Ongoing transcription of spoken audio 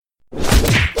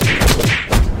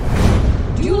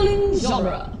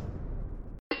genre.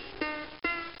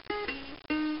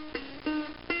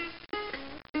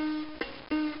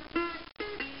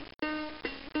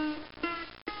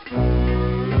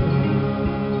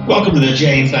 Welcome to the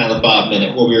Jay and Silent Bob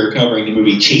Minute, where we are covering the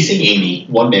movie Chasing Amy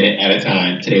 1 minute at a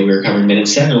time. Today we are covering minute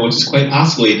 7, which is quite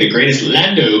possibly the greatest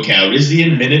Lando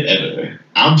Calrissian minute ever.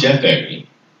 I'm Jeff Berry.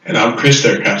 And I'm Chris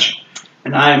Derkach.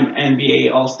 And I'm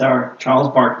NBA All-Star Charles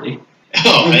Barkley.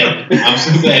 Oh man, I'm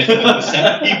so glad for the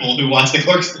 7 people who watched the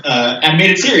Clerks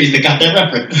animated series that got that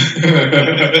reference.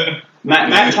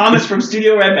 Matt Thomas from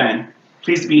Studio Red Band.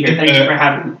 Pleased to be here. Thank you for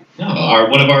having me. No,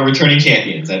 one of our returning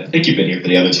champions. I think you've been here for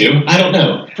the other 2. I don't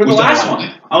know. For the last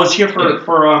one, I was here for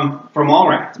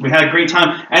Mallrats. We had a great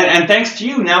time, and thanks to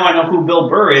you, now I know who Bill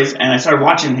Burr is, and I started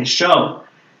watching his show.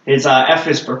 His F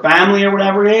is for Family or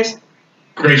whatever it is.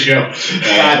 Great show.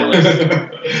 Fabulous.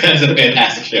 That's a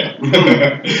fantastic show.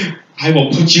 I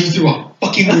will put you through a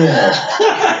fucking wall.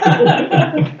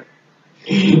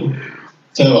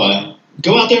 So,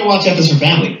 go out there and watch F is for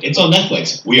Family. It's on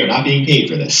Netflix. We are not being paid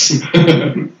for this.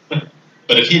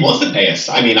 But if he wants to pay us,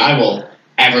 I will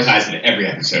advertise it in every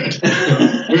episode.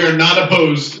 We are not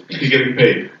opposed to getting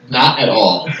paid. Not at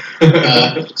all.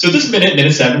 So this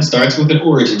minute 7, starts with an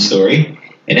origin story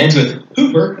and ends with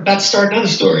Hooper about to start another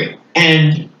story.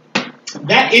 And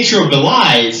that intro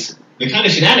belies the kind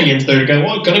of shenanigans that are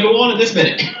going to go on in this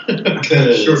minute.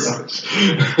 Sure does.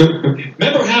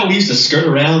 Remember how we used to skirt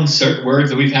around certain words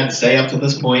that we've had to say up to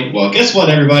this point? Well, guess what,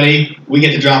 everybody? We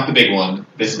get to drop the big one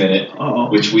this minute,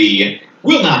 which we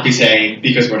will not be saying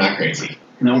because we're not crazy.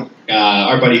 Nope.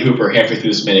 Our buddy Hooper, halfway through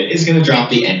this minute, is going to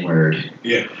drop the N-word.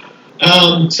 Yeah.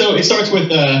 So it starts with,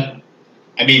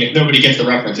 if nobody gets the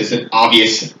reference, it's an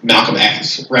obvious Malcolm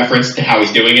X reference to how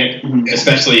he's doing it,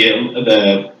 especially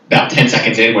about 10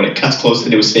 seconds in when it cuts close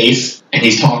into his face and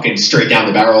he's talking straight down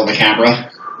the barrel of the camera.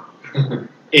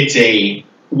 It's a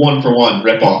 1-for-1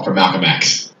 ripoff from Malcolm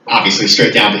X. Obviously,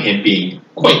 straight down to him being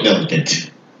quite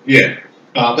militant. Yeah.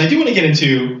 But I do want to get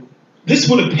into... This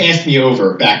would have passed me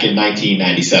over back in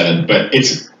 1997, but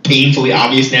it's painfully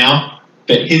obvious now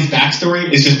that his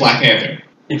backstory is just Black Panther.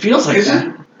 It feels like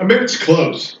that. It's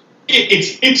close.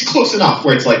 It's close enough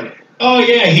where it's like, oh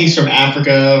yeah, he's from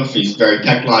Africa, he's very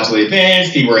technologically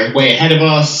advanced, he were way ahead of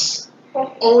us.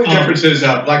 Only difference is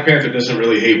Black Panther doesn't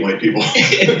really hate white people. Black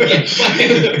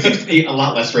Panther seems to be a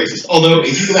lot less racist. Although,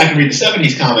 if you go back and read the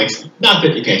 70s comics, not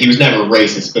that, he was never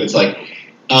racist, but it's like,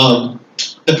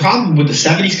 the problem with the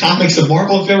 70s comics of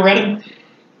Marvel, if you ever read them,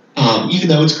 even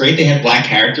though it's great they have black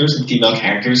characters and female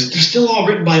characters, they're still all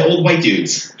written by old white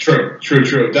dudes. True.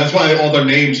 That's why all their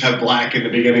names have black in the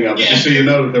beginning of it, just so you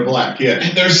know that they're black, yeah.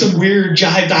 And there's some weird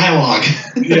jive dialogue.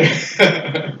 Yeah.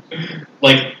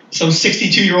 Like, some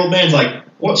 62-year-old man's like,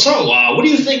 what do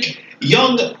you think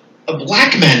young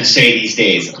black men say these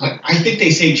days? I'm like, I think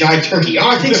they say jive turkey. Oh,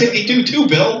 I think they do too,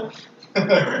 Bill.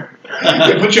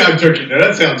 Yeah, put jive turkey in there.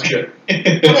 That sounds good.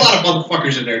 Put a lot of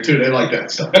motherfuckers in there, too. They like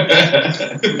that stuff.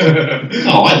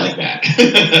 Oh, I like that.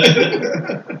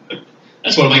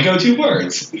 That's one of my go-to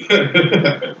words.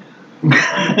 The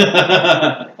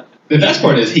best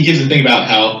part is he gives a thing about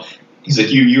how he's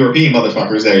like, you European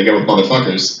motherfuckers, there you go with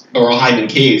motherfuckers, are all hiding in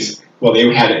caves while they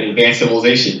had an advanced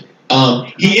civilization.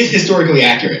 He is historically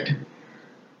accurate.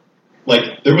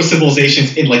 Like, there were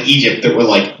civilizations in, Egypt that were,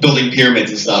 building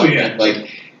pyramids and stuff. Oh, yeah.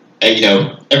 And,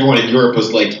 everyone in Europe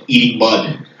was, eating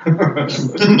mud.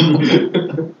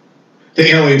 The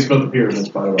aliens built the pyramids,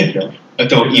 by the way, Jeff. But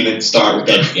don't even start with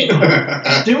that shit.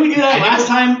 Did we do that last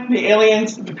time? The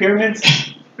aliens, the pyramids?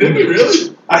 Did we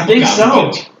really? I think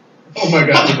so. Oh, my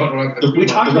God. We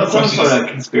talked about some sort of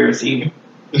conspiracy.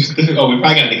 We probably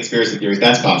got into conspiracy theories.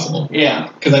 That's possible.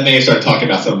 Yeah. Because I may have started talking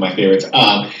about some of my favorites.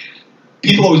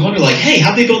 People always wonder, hey,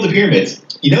 how'd they build the pyramids?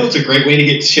 It's a great way to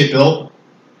get shit built.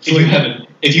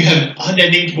 If you have an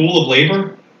unending pool of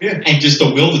labor, and just the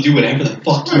will to do whatever the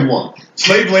fuck you want.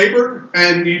 Slave labor,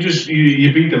 and you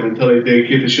beat them until they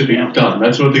get the shit done.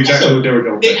 That's exactly what they were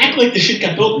doing. They act like the shit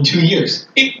got built in 2 years.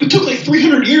 It took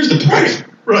 300 years to build it.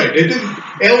 Right.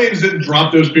 Aliens didn't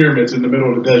drop those pyramids in the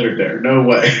middle of the desert there. No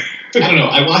way. I don't know.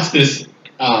 I watched this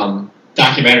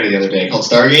documentary the other day called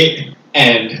Stargate,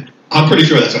 and I'm pretty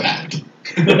sure that's what happened.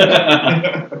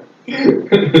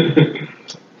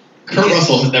 Kurt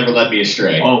Russell has never led me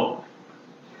astray. Oh.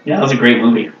 Yeah, that was a great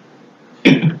movie.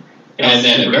 And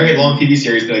then a very long TV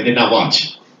series that I did not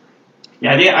watch.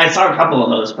 Yeah, I saw a couple of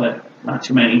those, but not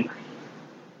too many.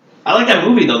 I like that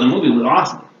movie, though. The movie was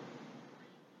awesome.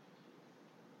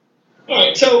 All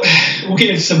right, so we'll get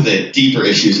into some of the deeper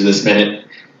issues of this minute.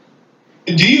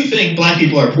 Do you think black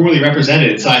people are poorly represented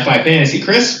in sci-fi fantasy?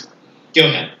 Chris, go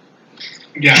ahead.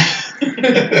 Yeah.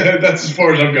 That's as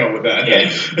far as I'm going with that.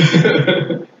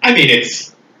 Yeah. I mean,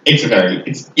 it's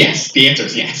yes. The answer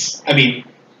is yes. I mean,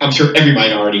 I'm sure every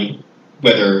minority,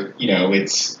 whether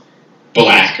it's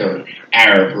black or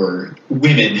Arab or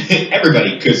women,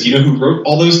 everybody, because you know who wrote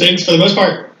all those things for the most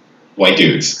part? White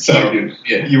dudes. So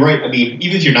Yeah. you write. I mean,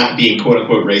 even if you're not being quote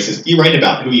unquote racist, you write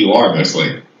about who you are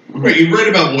mostly. Right, you write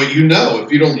about what you know.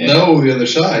 If you don't know the other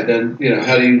side, then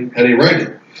how do you write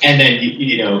it? And then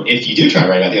if you do try to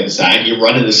write about the other side, you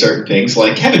run into certain things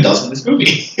like Kevin does in this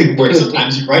movie, where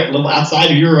sometimes you write a little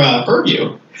outside of your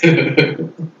purview,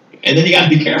 and then you got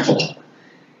to be careful.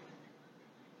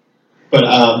 But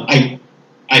I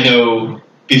know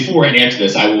before and after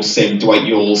this, I will sing Dwight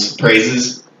Yule's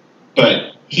praises,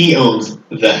 but he owns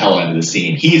the hell out of the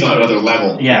scene. He's on another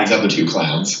level than these other two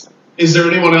clowns. Is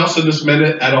there anyone else in this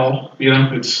minute at all?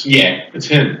 It's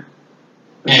him.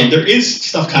 And there is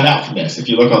stuff cut out from this. If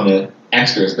you look on the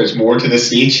extras, there's more to this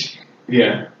speech.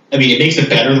 Yeah. I mean, it makes it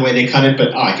better the way they cut it,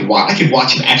 but I could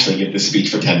watch him actually give this speech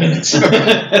for 10 minutes.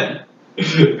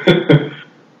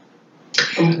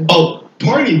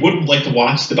 Part of me wouldn't like to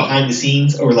watch the behind the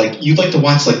scenes, or you'd like to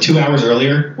watch 2 hours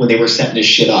earlier when they were setting this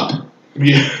shit up.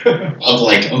 Yeah. Of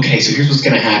okay, so here's what's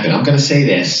going to happen. I'm going to say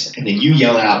this, and then you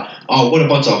yell out, "Oh, what a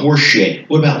bunch of horse shit!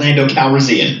 What about Lando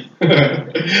Calrissian?"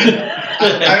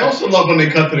 I also love when they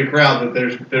cut to the crowd that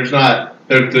there's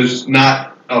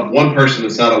not one person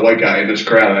that's not a white guy in this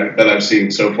crowd that I've seen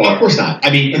so far. Of course not.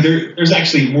 I mean, there's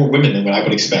actually more women than what I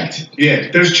would expect. Yeah,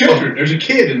 there's children. There's a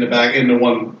kid in the back in the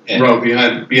one row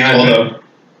behind. Although,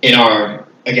 in our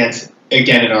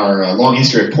long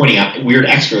history of pointing out weird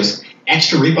extras.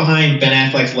 Extra right behind Ben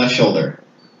Affleck's left shoulder.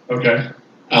 Okay.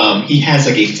 He has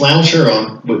a flannel shirt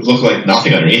on with look like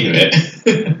nothing underneath of it.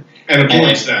 And a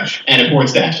porn stash. And a porn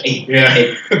stash.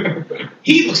 Yeah.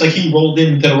 He looks like he rolled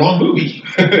into the wrong movie.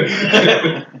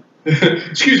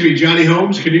 Excuse me, Johnny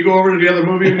Holmes, can you go over to the other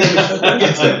movie?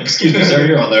 Yes, excuse me, sir,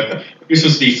 you're on there. You're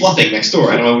supposed to be fluffing next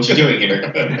door. I don't know what you're doing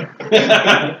here.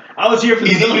 I was here for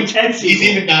the Bill and Ted sequel. He's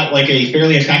even got a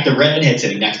fairly attractive redhead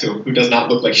sitting next to him who does not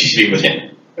look like she should be with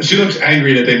him. She looks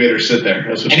angry that they made her sit there.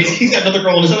 That's what he's got another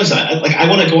girl on his other side. I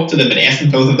want to go up to them and ask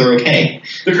them both if they're okay.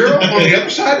 The girl on the other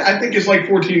side, I think, is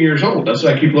 14 years old. That's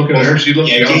why I keep looking at her. She looks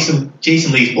young.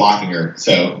 Jason Lee's blocking her,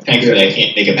 so thankfully I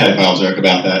can't make a pedophile joke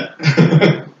about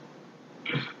that.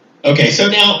 Okay, so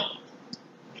now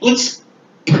let's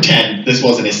pretend this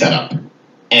wasn't his setup.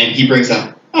 And he brings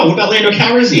up, what about Lando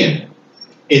Calrissian?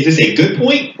 Is this a good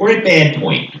point or a bad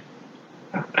point?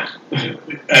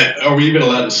 Are we even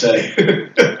allowed to say?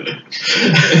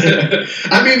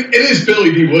 I mean, it is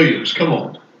Billy D. Williams. Come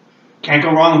on. Can't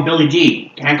go wrong with Billy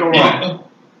D. Can't go wrong.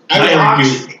 I would argue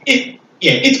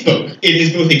it's both. It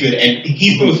is both a good, and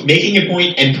he's both making a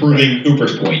point and proving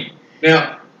Hooper's point.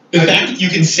 Now, the fact that you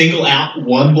can single out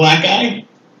one black guy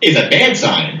is a bad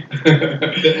sign.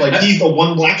 That, he's the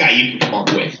one black guy you can come up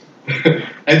with.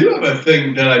 I do have a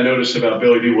thing that I noticed about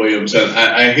Billy D. Williams, and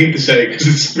I hate to say it because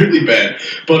it's really bad,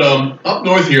 but up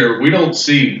north here, we don't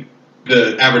see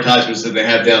the advertisements that they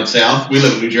have down south. We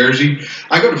live in New Jersey.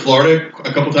 I go to Florida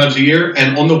a couple times a year,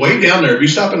 and on the way down there, if you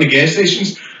stop in the gas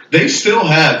stations, they still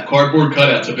have cardboard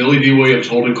cutouts of Billy D. Williams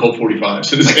holding Colt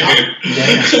 45s in his hand.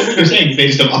 Yeah. So what they're saying is they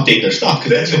just don't update their stuff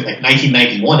because that's from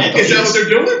 1991. Is that what they're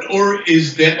doing,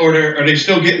 or are they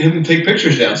still getting him to take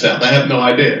pictures down south? I have no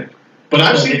idea. But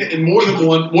I've seen it in more than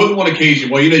one occasion.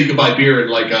 Well, you can buy beer at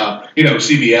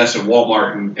CVS and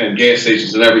Walmart and gas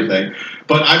stations and everything.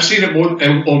 But I've seen it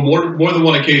on more than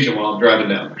one occasion while I'm driving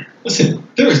down there. Listen,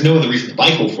 there is no other reason to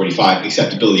buy Colt 45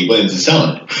 except Billy Williams is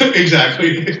selling it.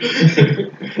 Exactly.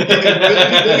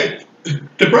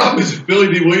 The problem is if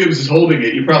Billy D. Williams is holding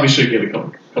it, you probably should get a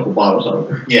couple bottles out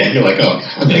of it. Yeah, you're like,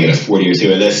 I'm going to get a 40 or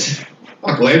 2 of this.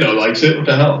 Fuck, Lando likes it. What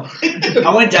the hell?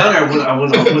 I went down there.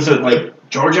 Was it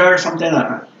Georgia or something?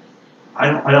 I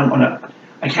don't want to.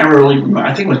 I can't really remember.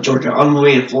 I think it was Georgia on the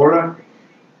way to Florida,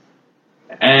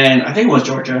 and I think it was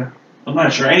Georgia. I'm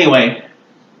not sure. Anyway,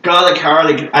 got out of the car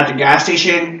at the gas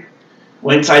station,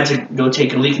 went inside to go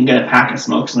take a leak and get a pack of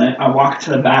smokes, and I walked to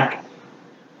the back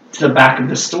of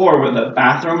the store where the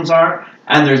bathrooms are,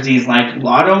 and there's these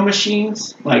lotto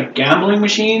machines, gambling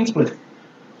machines with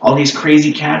all these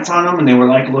crazy cats on them, and they were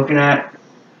looking at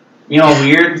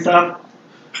weird stuff.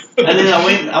 And then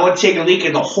I went to take a leak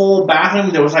in the whole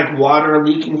bathroom. There was water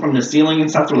leaking from the ceiling and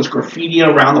stuff. There was graffiti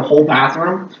around the whole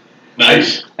bathroom.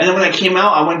 Nice. And then when I came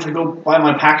out, I went to go buy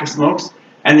my pack of smokes,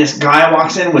 and this guy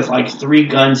walks in with 3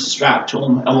 guns strapped to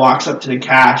him and walks up to the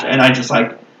cash, and I just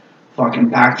fucking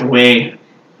backed away.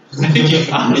 I think you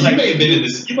might have been in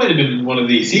this. You might have been in one of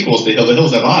the sequels to The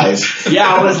Hills Have Eyes. Yeah,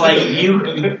 I was like,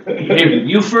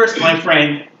 you first, my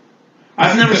friend.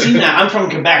 I've never seen that. I'm from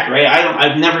Quebec, right?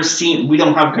 I've never seen. We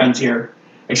don't have guns here,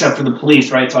 except for the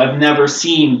police, right? So I've never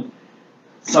seen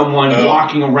someone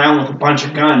walking around with a bunch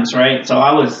of guns, right? So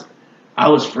I was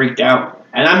freaked out,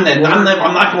 and I'm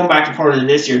not going back to Florida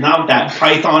this year. Not with that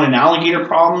python and alligator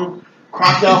problem,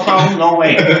 crocodile problem. No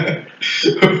way.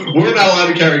 We're not allowed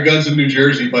to carry guns in New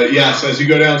Jersey, but yes, as you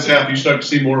go down south, you start to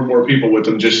see more and more people with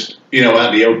them, just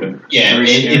out in the open. Yeah,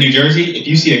 in New Jersey, if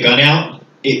you see a gun out,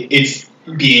 it's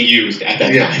being used at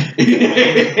that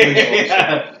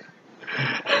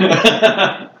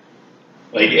time.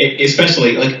 Like,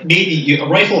 especially, like, maybe a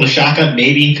rifle and a shotgun,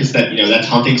 maybe, because that's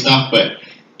hunting stuff. But,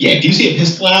 yeah, if you see a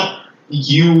pistol out,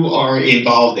 you are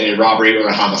involved in a robbery or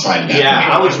a homicide.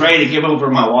 I was ready to give over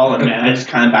my wallet, man. I just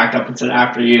kind of backed up and said,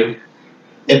 after you.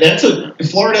 Yeah,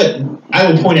 Florida,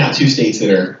 I will point out two states that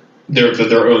are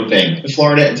their own thing.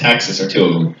 Florida and Texas are two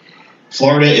of them.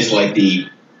 Florida is like the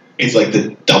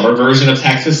dumber version of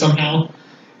Texas somehow.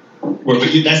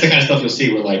 That's the kind of stuff you'll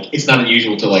see where, like, it's not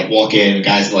unusual to, like, walk in and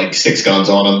guys with, like, 6 guns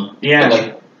on him. Yeah. But,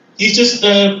 like, he's just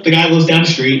the guy who lives down the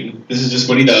street, and this is just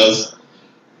what he does.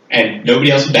 And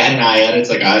nobody else would bat an eye at it. It's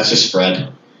like, it's just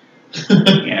Fred.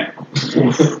 Yeah.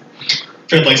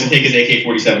 Fred likes to take his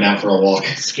AK-47 out for a walk.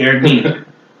 Scared me.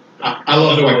 I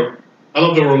love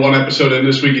that we're one episode in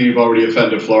this week and you've already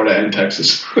offended Florida and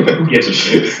Texas. Yes, a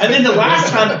shit. And then the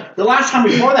last time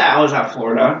before that, I was at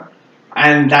Florida.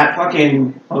 And that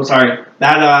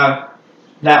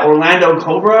that Orlando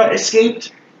Cobra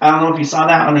escaped. I don't know if you saw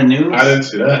that on the news. I didn't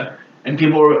see that. And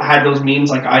people had those memes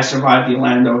like, I survived the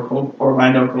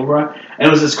Orlando Cobra. And it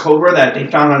was this cobra that they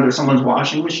found under someone's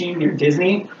washing machine near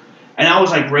Disney. And I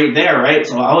was like right there, right?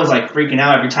 So I was like freaking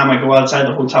out every time I go outside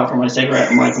the hotel for my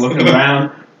cigarette. I'm like looking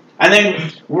around. And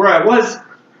then where I was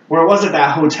at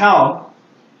that hotel,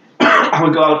 I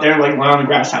would go out there, like, lie on the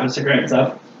grass, have a cigarette and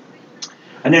stuff.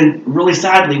 And then, really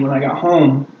sadly, when I got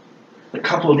home, a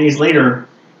couple of days later,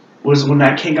 was when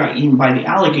that kid got eaten by the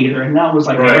alligator, and that was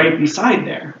like right beside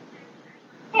there.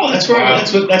 Oh, that's right.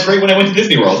 That's right when I went to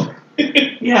Disney World.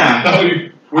 Yeah,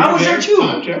 I was there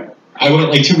too. I went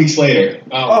like 2 weeks later.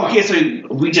 Oh, okay, so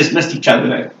we just missed each other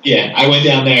then. Yeah, I went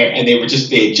down there, and they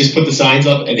just put the signs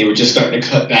up, and they were just starting to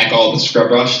cut back all the scrub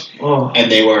brush,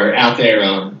 and they were out there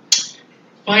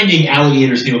finding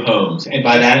alligators' new homes, and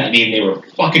by that I mean they were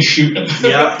fucking shooting them.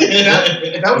 Yeah,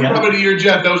 that was probably the year,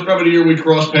 Jeff. That was probably the year we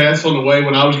crossed paths on the way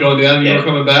when I was going down and you were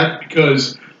coming back,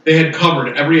 because they had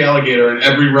covered every alligator and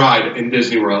every ride in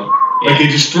Disney World. Like they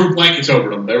just threw blankets over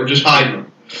them. They were just hiding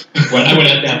them. When I went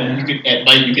out there, at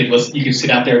night you could sit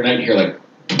out there at night and hear like.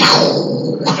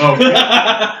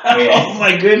 Oh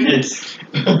my goodness!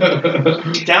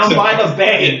 Down by the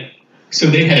bay. So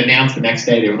they had announced the next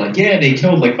day, they were like, yeah, they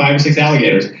killed like 5 or 6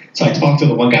 alligators. So I talked to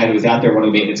the one guy who was out there, one of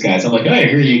the maintenance guys. I'm like, oh, I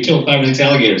hear you killed 5 or 6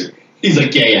 alligators. He's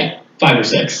like, yeah, 5 or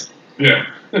 6. Yeah.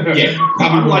 Yeah.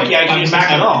 I'm lucky I came back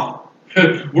at all.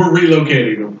 We're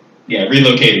relocating them. Yeah,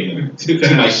 relocating them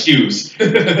to my shoes.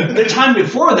 The time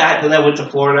before that I went to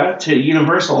Florida, to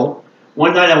Universal,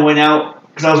 one night I went out,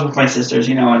 because I was with my sisters,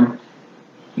 and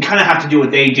you kind of have to do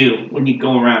what they do when you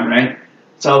go around, right?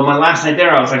 So my last night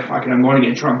there, I was like, fuck it, I'm going to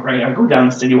get drunk, right? I go down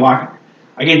the City Walk.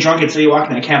 I get drunk at City Walk,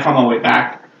 and I can't find my way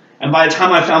back. And by the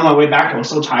time I found my way back, I was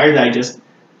so tired that I just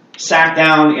sat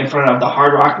down in front of the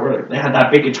Hard Rock where they had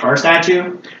that big guitar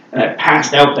statue, and I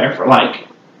passed out there for like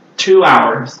 2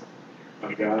 hours. Oh,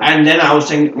 God. And then I was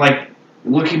thinking, like,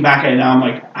 looking back at it now, I'm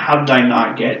like, how did I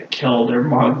not get killed or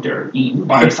mugged or eaten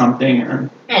by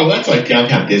something? Oh, that's like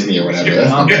downtown Disney or whatever.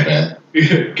 That's not that bad.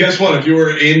 Guess what? If you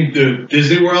were in the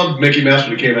Disney World, Mickey Mouse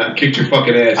would have came out and kicked your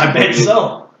fucking ass. I bet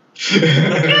so. Get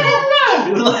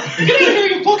out of here,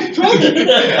 you fucking drunk.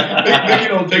 Mickey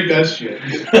don't take that shit.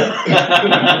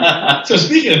 So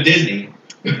speaking of Disney,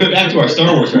 back to our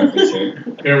Star Wars reference here.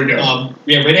 Here we go.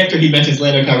 Right after he mentions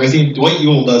Lando Calrissian, Dwight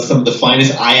Ewell does some of the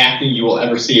finest eye acting you will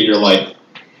ever see in your life,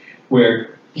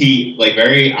 where he like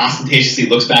very ostentatiously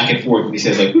looks back and forth and he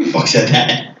says like, "Who the fuck said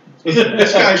that?"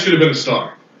 This guy should have been a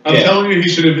star. I'm telling you, he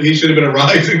should have been a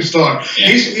rising star. Yeah.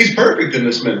 He's perfect in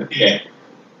this minute. Yeah.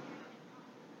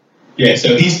 Yeah,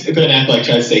 so he's Ben Affleck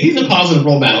tries to say he's a positive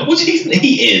role model, which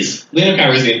he is. Lando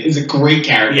Calrissian is a great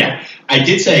character. Yeah. I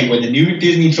did say when the new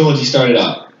Disney trilogy started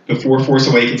up, before Force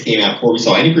Awakens came out, before we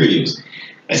saw any previews,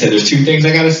 I said there's 2 things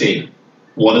I got to see.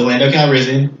 One is Lando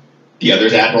Calrissian, the other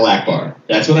is Admiral Akbar.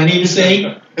 That's what I need to see.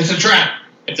 It's a trap.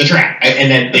 It's a trap. And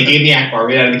then they gave me Akbar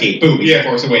right out of the gate. Boom, he's in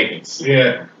Force Awakens.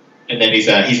 Yeah. And then he's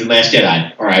in Last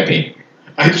Jedi, R.I.P.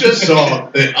 I just saw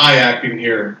the eye acting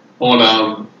here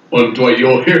on Dwight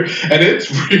Ewell here, and it's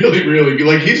really, really good.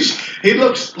 Like he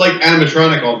looks like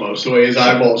animatronic almost, the way his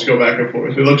eyeballs go back and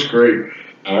forth. It looks great.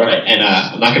 All right, and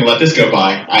I'm not going to let this go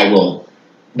by. I will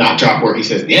not drop where he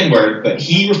says the N-word, but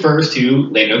he refers to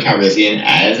Lando Calrissian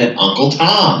as an Uncle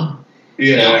Tom.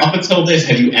 Yeah. Now, up until this,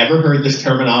 have you ever heard this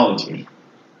terminology?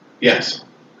 Yes.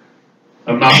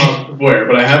 I'm not aware,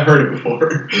 but I have heard it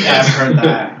before. Yeah, I've heard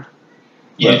that.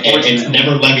 Yeah, and it's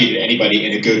never levied at anybody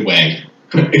in a good way.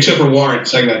 Except for Warren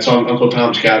saying that's on Uncle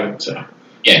Tom's Cabin. So.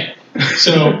 Yeah.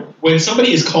 So when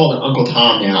somebody is called an Uncle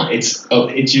Tom now, it's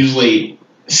usually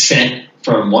sent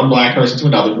from one black person to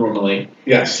another normally.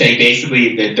 Yes. Saying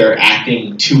basically that they're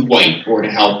acting too white or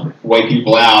to help white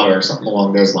people out or something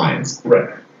along those lines.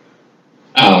 Right.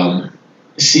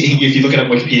 See, if you look it up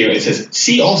on Wikipedia, it says,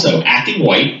 see also acting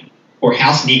white or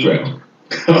house Negro.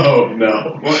 Oh,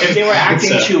 no. Well, if they were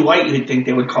acting too white, you'd think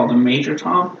they would call them Major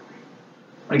Tom.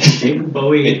 Like David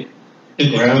Bowie.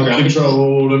 Ground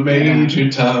control to Major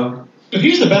Tom. So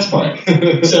here's the best part.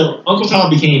 So Uncle Tom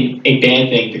became a bad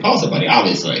thing to call somebody,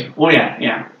 obviously. Well,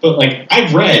 yeah. But, like,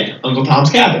 I've read Uncle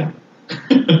Tom's Cabin.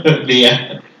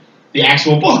 the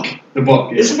actual book. The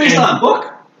book. Is it based on a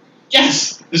book?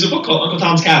 Yes. There's a book called Uncle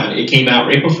Tom's Cabin. It came out not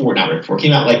right before. It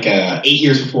came out like 8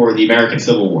 years before the American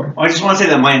Civil War. Well, I just want to say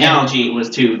that my analogy was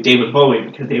to David Bowie,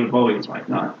 because David Bowie is my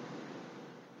nut.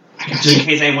 Just in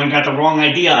case anyone got the wrong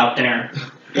idea out there.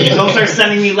 Don't start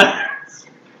sending me letters.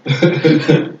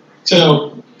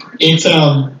 So, it's,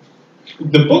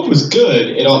 the book was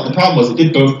good. The problem was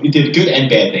it did good and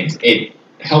bad things. It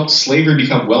helped slavery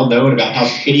become well known about how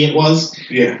shitty it was.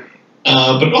 Yeah.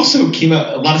 But it also came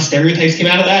out, a lot of stereotypes came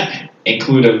out of that,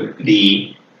 including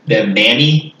the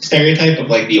mammy stereotype of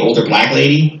like the older black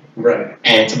lady. Right.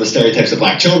 And some of the stereotypes of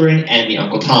black children and the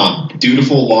Uncle Tom,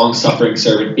 dutiful, long-suffering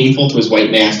servant, faithful to his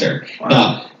white master. Wow.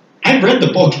 Now, I read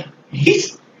the book.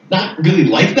 He's not really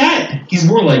like that. He's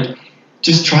more like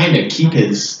just trying to keep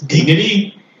his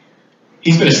dignity.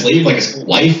 He's been a slave like his whole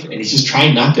life, and he's just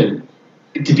trying not to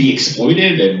be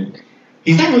exploited, and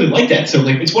he's not really like that. So,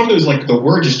 like, it's one of those, like, the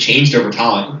word just changed over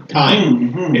time.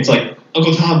 Mm-hmm. It's like,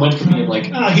 Uncle Tom went from being like,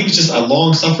 he was just a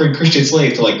long-suffering Christian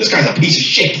slave to, like, this guy's a piece of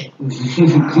shit.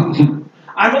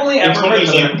 I've only ever heard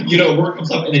like, a word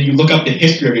comes up, and then you look up the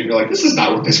history of it, and you're like, this is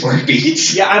not what this word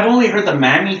means. Yeah, I've only heard the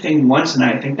mammy thing once, and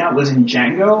I think that was in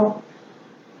Django,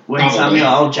 when Probably. Samuel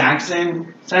L.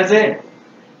 Jackson says it.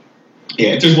 Yeah,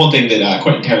 if there's one thing that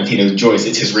Quentin Tarantino enjoys,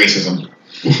 it's his racism.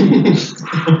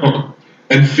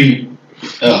 And feet.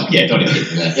 Oh, yeah, don't even get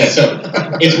into that. Yeah, so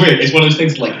it's weird. It's one of those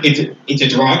things like it's a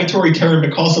derogatory term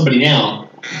to call somebody now,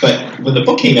 but when the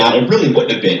book came out, it really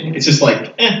wouldn't have been. It's just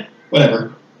like,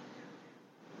 whatever.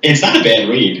 And it's not a bad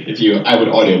read. I would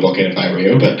audiobook it if I were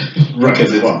you, but Right.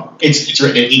 because it's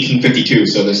written in 1852,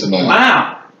 so there's some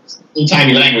Wow.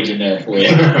 tiny language in there for you.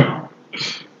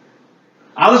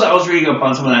 I was reading up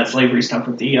on some of that slavery stuff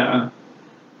with the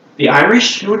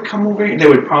Irish who would come over here. They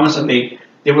would promise that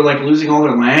they were like losing all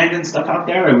their land and stuff out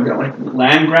there. They would like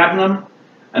land grabbing them,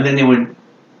 and then they would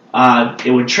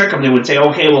trick them. They would say,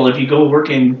 okay, well, if you go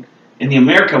work in the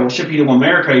America, we'll ship you to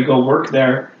America. You go work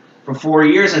there for 4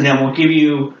 years, and then we'll give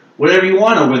you whatever you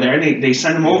want over there. And they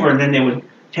send them over, and then they would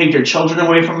take their children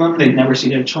away from them. They'd never see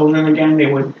their children again. They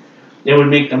would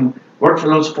make them work for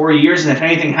those 4 years, and if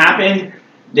anything happened,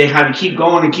 they had to keep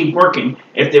going and keep working.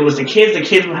 If there was the kids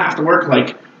would have to work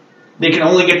like they can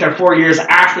only get their 4 years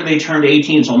after they turned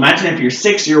 18. So imagine if you're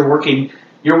 6, you're working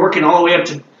all the way up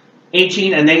to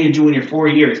 18, and then you're doing your 4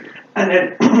 years. And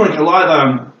then like a lot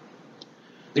of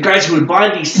the guys who would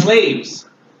buy these slaves,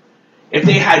 if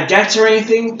they had debts or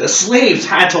anything, the slaves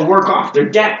had to work off their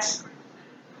debts.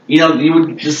 You know,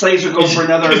 the slaves would go for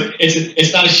another.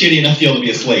 It's not a shitty enough deal to be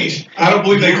a slave. I don't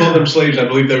believe they called them slaves. I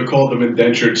believe they would call them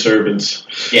indentured servants.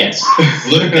 Yes.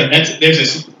 Look,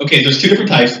 there's two different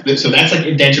types. So that's like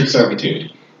indentured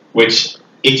servitude, which,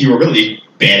 if you were really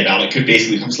bad about it, could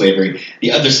basically become slavery.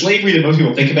 The other slavery that most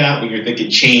people think about when you're thinking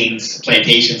chains,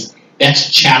 plantations,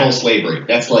 that's chattel slavery.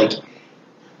 That's like,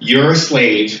 you're a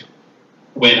slave.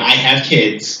 When I have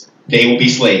kids, they will be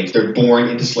slaves. They're born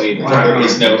into slavery. Wow. There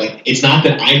is no, like, it's not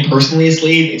that I'm personally a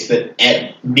slave. It's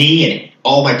that me and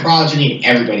all my progeny and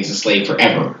everybody's a slave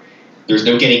forever. There's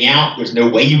no getting out. There's no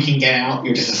way you can get out.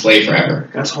 You're just a slave forever.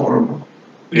 That's horrible.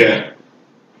 Yeah.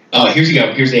 Here's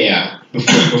a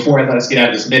before I let us get out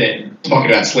of this minute and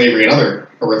talking about slavery and other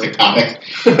horrific topics.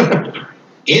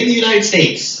 In the United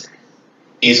States,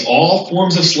 is all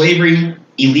forms of slavery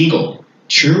illegal?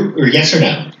 True or yes or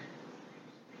no?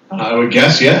 I would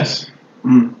guess yes.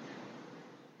 Mm.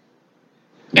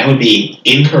 That would be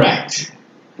incorrect.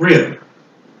 Really?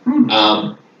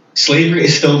 Slavery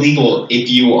is still legal if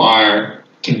you are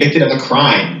convicted of a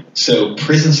crime. So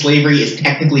prison slavery is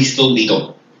technically still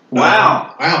legal.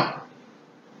 Wow. Wow.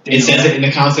 It says it in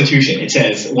the Constitution. It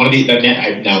says one of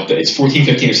now it's 14,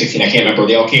 15, or 16. I can't remember.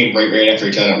 They all came right after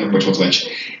each other. I don't remember which one's which.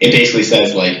 It basically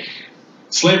says like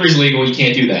slavery's legal. You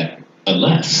can't do that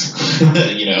unless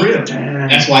Really?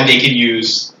 That's why they can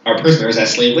use our prisoners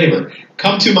as slave labor.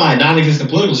 Come to my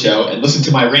non-existent political show and listen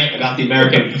to my rant about the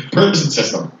American prison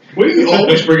system. We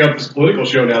always bring up this political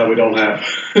show now that we don't have.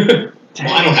 Well,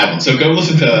 I don't have one, so go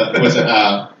listen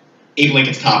to Abe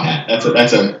Lincoln's Top Hat.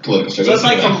 That's a political show. So it's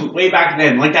like from way back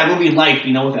then, like that movie Life,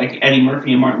 with like Eddie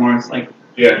Murphy and Martin Lawrence, like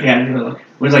it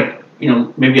was like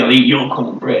maybe I'll eat yolk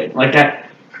and bread, like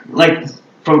that, like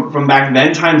from back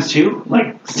then times too,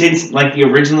 like since like the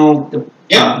original.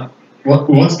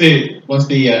 Once the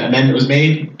amendment was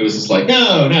made, it was just like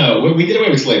no, we did away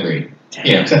with slavery,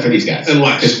 except for these guys.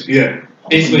 Unless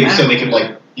basically so they could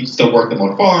you can still work them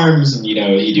on farms and you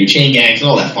do chain gangs and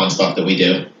all that fun stuff that we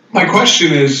do. My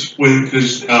question is, with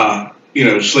this,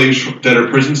 slaves that are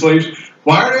prison slaves,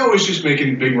 why are they always just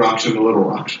making big rocks into little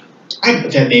rocks?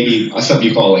 That may be something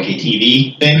you call like a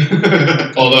TV thing.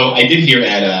 Although I did hear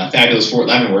at Fabulous Fort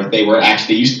Leavenworth, they were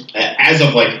actually used, as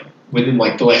of within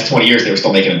the last 20 years, they were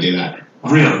still making them do that.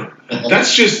 Really?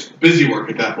 That's just busy work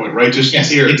at that point, right? Just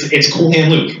here. It's Cool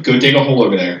Hand Luke. Go dig a hole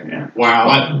over there. Yeah.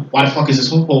 Wow. Why the fuck is this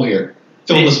hole here?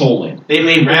 Fill this hole in. They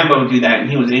made Rambo do that, and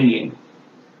he was Indian.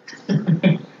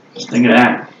 Just think of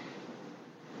that.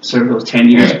 Serve those 10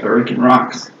 years breaking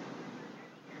rocks.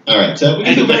 All right, so we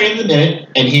get to the very end of the minute,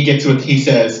 and he gets what he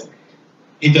says.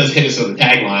 He does hit us with the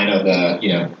tagline of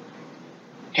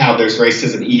how there's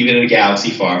racism even in a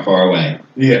galaxy far, far away.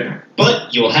 Yeah.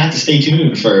 But you'll have to stay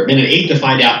tuned for minute 8 to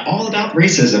find out all about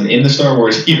racism in the Star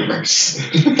Wars universe.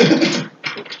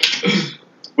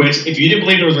 Which, if you didn't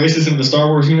believe there was racism in the Star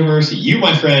Wars universe, you,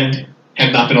 my friend,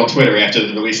 have not been on Twitter after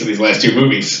the release of these last 2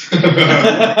 movies.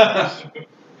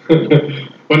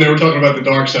 When they were talking about the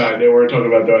dark side, they weren't talking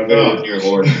about Darth Vader. Oh, dear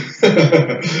Lord.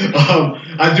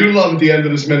 I do love at the end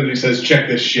of this minute, he says, check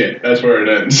this shit. That's where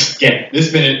it ends. Yeah,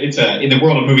 this minute, it's in the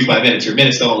world of movies by minutes, your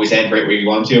minutes don't always end right where you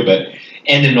want them to, but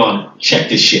ending on check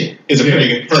this shit is a pretty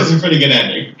good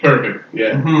ending. Perfect,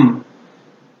 yeah. Mm-hmm.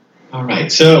 All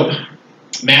right, so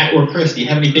Matt or Chris, do you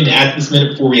have anything to add to this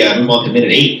minute before we move on to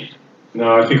minute 8?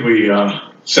 No, I think we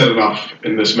said enough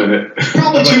in this minute.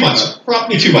 Probably too much.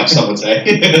 Probably too much, some would say.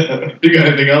 You got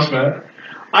anything else, Matt?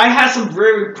 I have some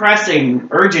very pressing,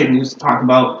 urgent news to talk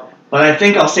about, but I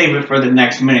think I'll save it for the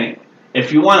next minute.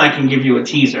 If you want, I can give you a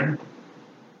teaser.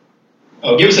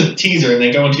 Oh, give us a teaser and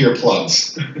then go into your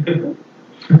plugs.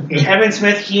 Kevin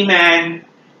Smith, He-Man,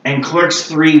 and Clerks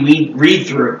 3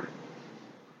 read-through.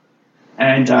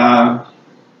 And I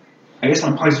guess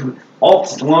my plugs with Alt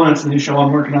Stallone. That's a new show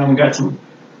I'm working on. We got some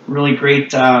really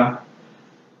great Stallone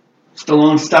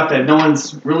stuff that no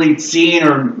one's really seen,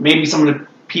 or maybe some of the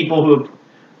people who have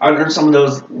unearthed some of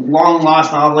those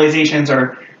long-lost novelizations,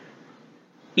 or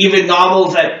even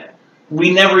novels that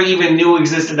we never even knew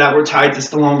existed that were tied to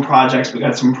Stallone projects. We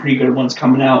got some pretty good ones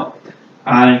coming out.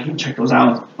 You can check those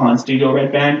out on Studio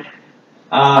Red Band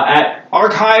at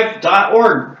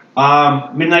archive.org.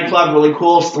 Midnight Club, really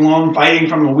cool. Stallone fighting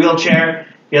from a wheelchair.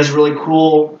 He has really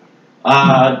cool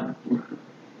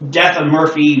Death of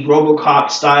Murphy, RoboCop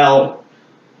style,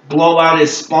 blow out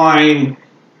his spine,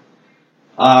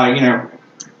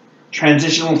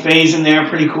 transitional phase in there,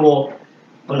 pretty cool.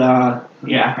 But I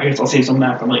guess I'll save some of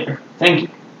that for later. Thank you.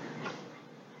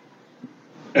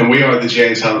 And we are the Jay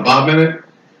and Silent Bob Minute.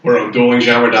 We're on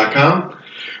duelinggenre.com.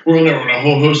 We're on there with a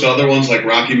whole host of other ones like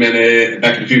Rocky Minute,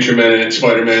 Back to the Future Minute,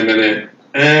 Spider-Man Minute,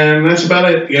 and that's about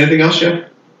it. You got anything else, Jeff?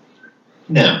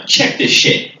 No, check this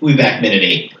shit. We'll be back minute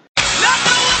 8.